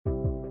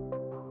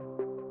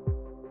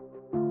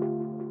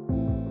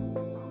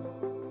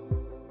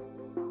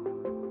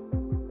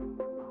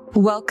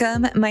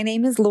Welcome. My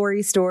name is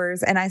Lori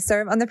Storrs, and I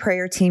serve on the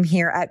prayer team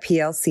here at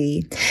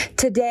PLC.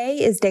 Today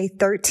is day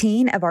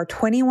 13 of our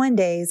 21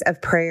 days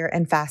of prayer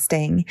and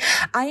fasting.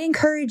 I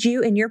encourage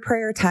you in your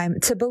prayer time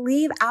to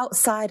believe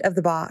outside of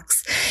the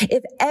box.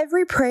 If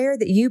every prayer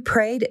that you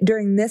prayed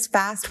during this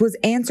fast was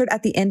answered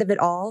at the end of it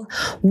all,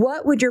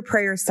 what would your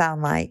prayers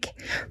sound like?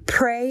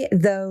 Pray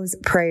those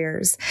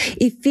prayers.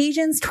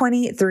 Ephesians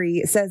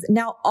 23 says,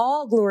 "Now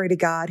all glory to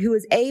God, who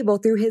is able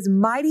through his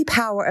mighty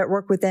power at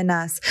work within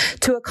us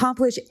to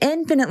accomplish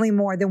infinitely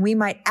more than we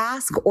might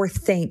ask or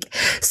think."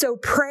 So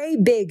pray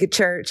big,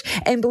 church,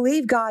 and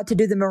believe God to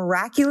do the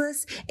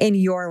miraculous in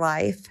your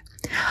life.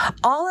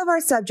 All of our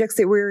subjects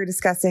that we were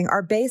discussing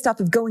are based off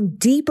of going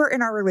deeper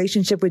in our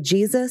relationship with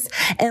Jesus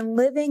and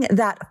living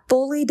that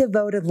fully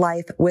devoted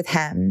life with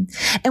him.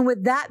 And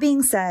with that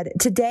being said,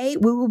 today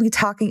we will be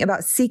talking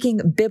about seeking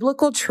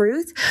biblical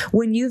truth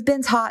when you've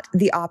been taught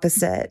the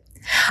opposite.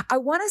 I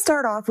want to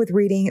start off with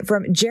reading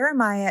from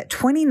Jeremiah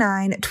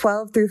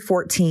 29:12 through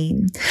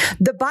 14.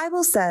 The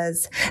Bible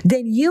says,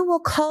 "Then you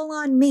will call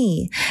on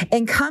me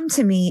and come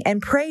to me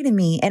and pray to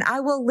me, and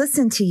I will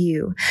listen to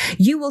you.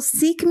 You will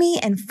seek me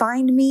and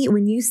find me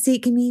when you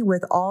seek me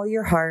with all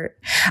your heart.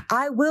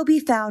 I will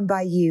be found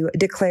by you,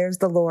 declares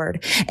the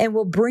Lord, and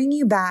will bring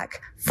you back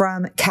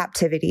from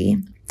captivity."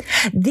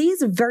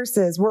 These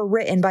verses were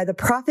written by the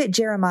prophet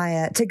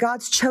Jeremiah to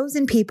God's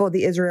chosen people,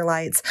 the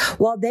Israelites,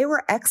 while they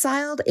were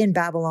exiled in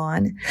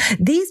Babylon.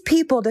 These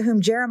people to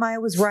whom Jeremiah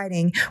was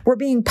writing were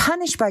being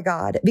punished by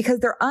God because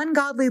their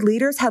ungodly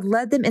leaders had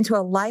led them into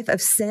a life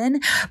of sin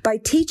by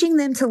teaching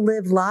them to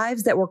live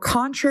lives that were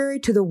contrary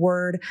to the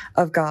word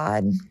of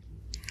God.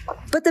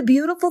 But the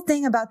beautiful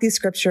thing about these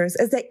scriptures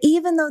is that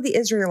even though the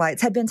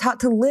Israelites had been taught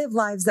to live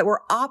lives that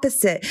were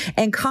opposite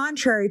and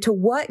contrary to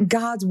what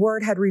God's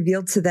word had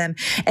revealed to them,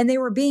 and they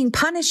were being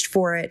punished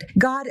for it,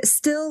 God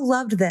still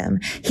loved them.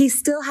 He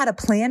still had a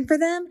plan for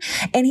them,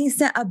 and he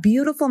sent a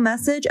beautiful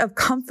message of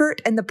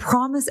comfort and the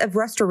promise of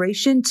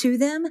restoration to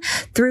them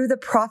through the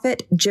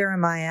prophet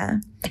Jeremiah.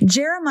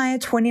 Jeremiah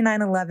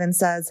 29:11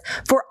 says,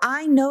 "For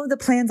I know the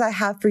plans I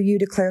have for you,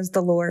 declares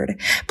the Lord,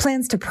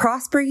 plans to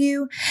prosper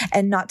you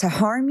and not to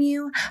harm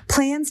you,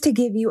 plans to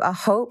give you a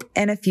hope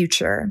and a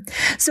future."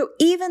 So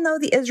even though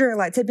the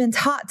Israelites had been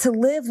taught to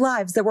live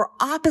lives that were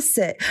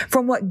opposite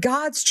from what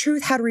God's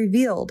truth had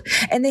revealed,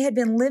 and they had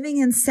been living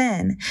in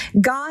sin,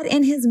 God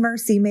in his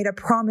mercy made a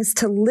promise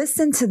to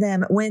listen to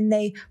them when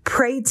they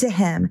prayed to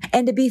him,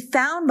 and to be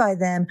found by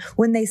them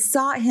when they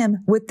sought him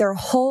with their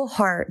whole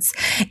hearts,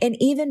 and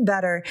even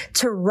better,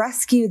 to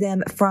rescue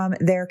them from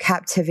their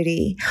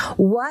captivity.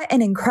 What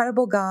an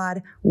incredible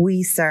God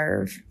we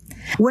serve.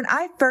 When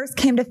I first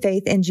came to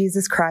faith in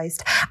Jesus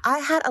Christ, I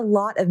had a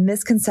lot of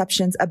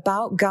misconceptions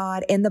about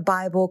God and the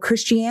Bible,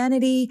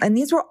 Christianity, and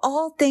these were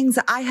all things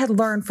that I had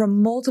learned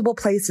from multiple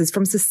places,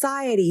 from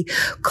society,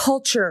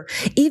 culture,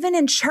 even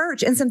in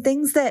church, and some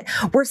things that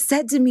were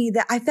said to me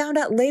that I found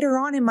out later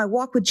on in my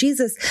walk with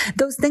Jesus.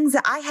 Those things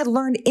that I had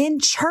learned in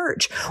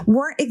church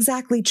weren't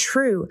exactly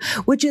true,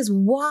 which is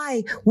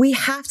why we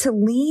have to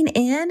lean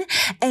in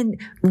and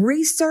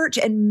research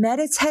and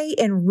meditate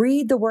and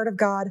read the Word of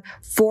God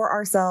for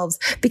ourselves,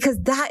 because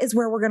that is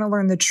where we're going to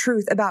learn the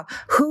truth about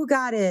who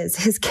God is,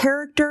 his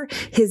character,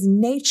 his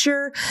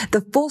nature,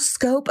 the full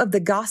scope of the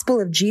gospel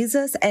of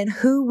Jesus, and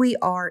who we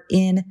are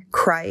in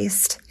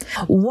Christ.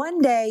 One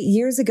day,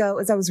 years ago,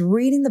 as I was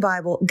reading the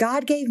Bible,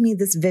 God gave me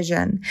this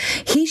vision.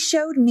 He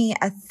showed me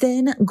a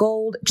thin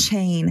gold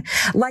chain,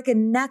 like a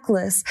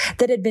necklace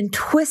that had been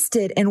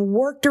twisted and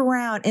worked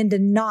around into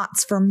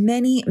knots for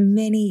many,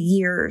 many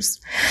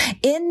years.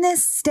 In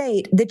this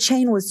state, the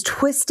chain was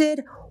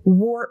twisted,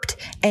 warped,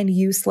 and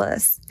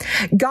useless.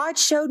 God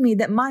showed me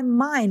that my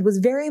mind was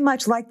very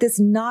much like this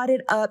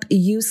knotted up,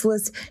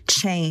 useless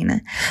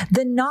chain.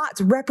 The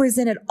knots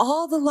represented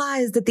all the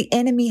lies that the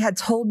enemy had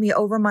told me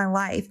over my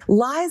life,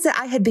 lies that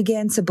I had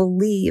began to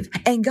believe.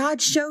 And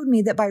God showed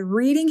me that by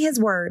reading his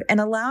word and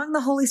allowing the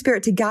Holy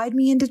Spirit to guide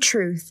me into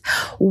truth,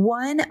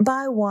 one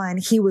by one,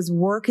 he was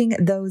working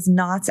those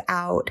knots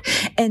out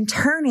and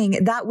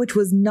turning that which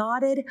was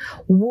knotted,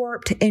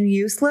 warped, and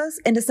useless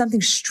into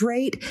something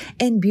straight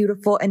and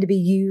beautiful and to be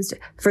used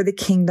for the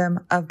kingdom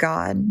of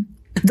God.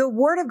 The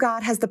word of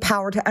God has the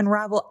power to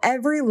unravel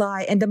every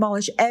lie and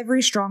demolish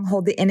every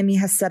stronghold the enemy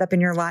has set up in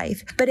your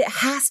life. But it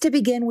has to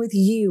begin with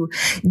you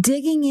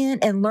digging in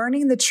and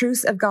learning the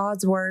truths of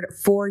God's word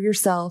for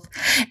yourself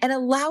and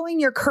allowing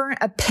your current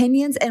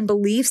opinions and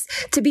beliefs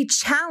to be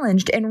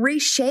challenged and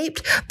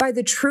reshaped by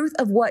the truth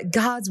of what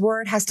God's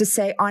word has to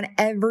say on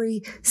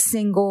every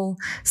single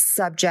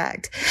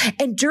subject.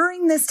 And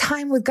during this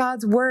time with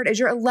God's word, as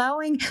you're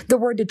allowing the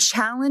word to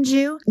challenge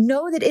you,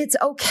 know that it's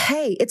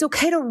okay. It's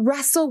okay to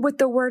wrestle with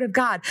the word of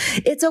God.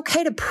 It's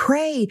okay to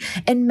pray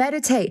and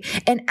meditate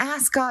and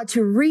ask God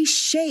to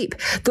reshape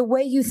the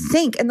way you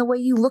think and the way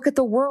you look at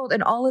the world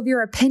and all of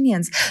your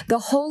opinions. The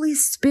Holy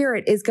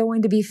Spirit is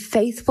going to be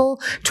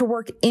faithful to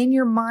work in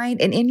your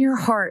mind and in your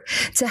heart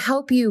to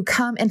help you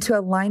come into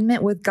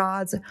alignment with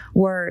God's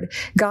word.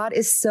 God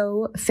is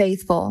so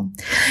faithful.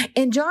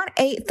 In John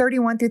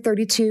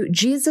 8:31-32,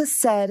 Jesus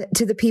said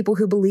to the people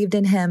who believed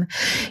in him,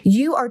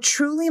 "You are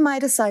truly my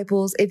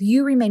disciples if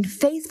you remain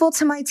faithful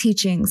to my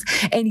teachings,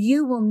 and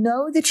you will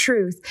know the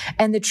truth,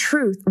 and the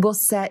truth will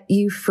set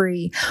you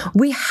free."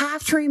 We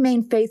have to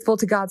remain faithful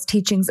to God's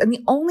teachings, and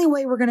the only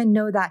way we're going to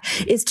know that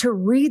is to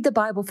read the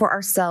Bible for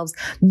ourselves,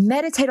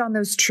 meditate on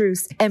those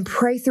truths, and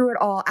pray through it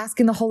all,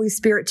 asking the Holy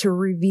Spirit to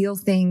reveal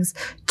things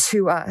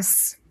to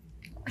us.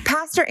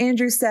 Pastor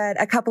Andrew said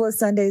a couple of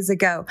Sundays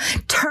ago,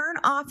 turn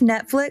off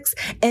Netflix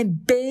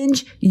and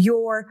binge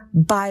your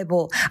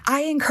Bible.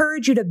 I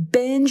encourage you to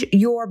binge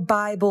your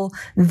Bible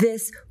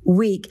this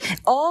week.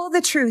 All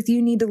the truth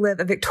you need to live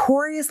a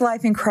victorious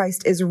life in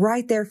Christ is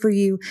right there for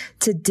you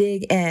to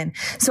dig in.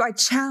 So I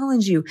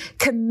challenge you,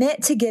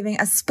 commit to giving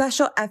a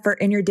special effort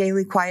in your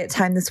daily quiet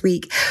time this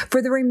week.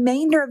 For the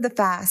remainder of the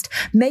fast,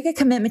 make a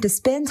commitment to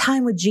spend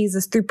time with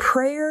Jesus through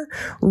prayer,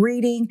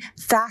 reading,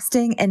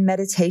 fasting, and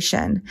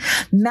meditation.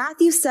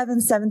 Matthew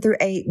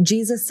 7:7-8,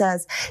 Jesus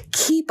says,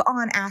 keep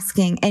on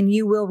asking and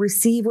you will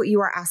receive what you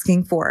are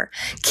asking for.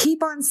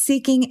 Keep on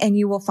seeking and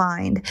you will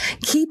find.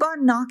 Keep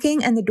on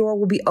knocking and the door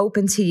will be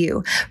open to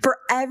you. For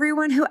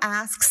everyone who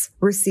asks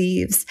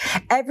receives.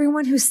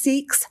 Everyone who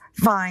seeks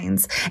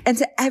finds. And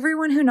to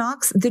everyone who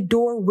knocks, the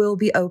door will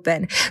be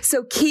open.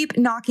 So keep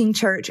knocking,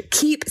 church.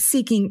 Keep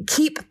seeking,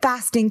 keep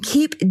fasting,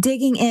 keep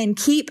digging in,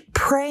 keep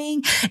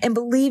praying and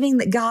believing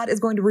that God is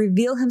going to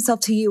reveal himself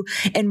to you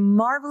in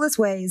marvelous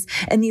ways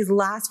in these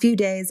last few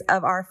days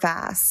of our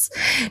fasts.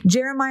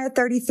 Jeremiah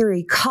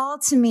 33, call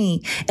to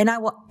me and I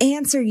will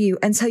answer you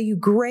and tell you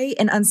great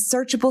and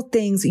unsearchable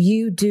things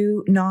you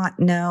do not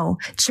know.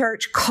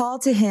 Church, call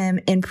to him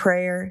in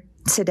prayer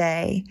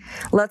today.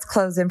 Let's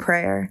close in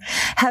prayer.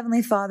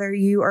 Heavenly Father,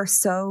 you are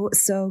so,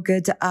 so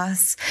good to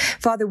us.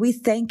 Father, we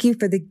thank you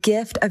for the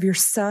gift of your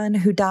Son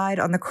who died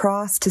on the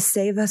cross to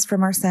save us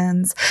from our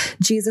sins.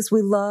 Jesus,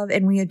 we love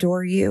and we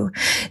adore you.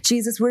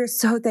 Jesus, we're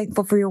so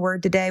thankful for your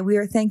word today. We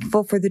are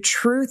thankful for the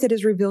truth that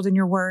is revealed in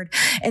your word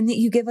and that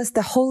you give us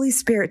the Holy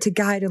Spirit to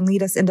guide and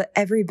lead us into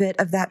every bit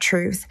of that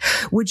truth.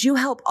 Would you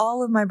help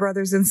all of my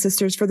brothers and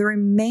sisters for the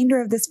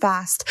remainder of this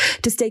fast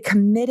to stay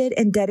committed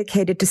and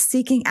dedicated to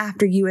seeking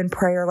after you in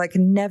prayer like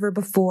never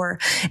before.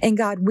 And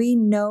God, we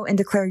know and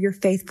declare your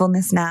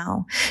faithfulness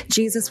now.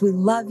 Jesus, we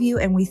love you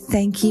and we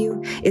thank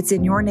you. It's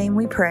in your name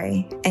we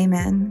pray.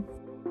 Amen.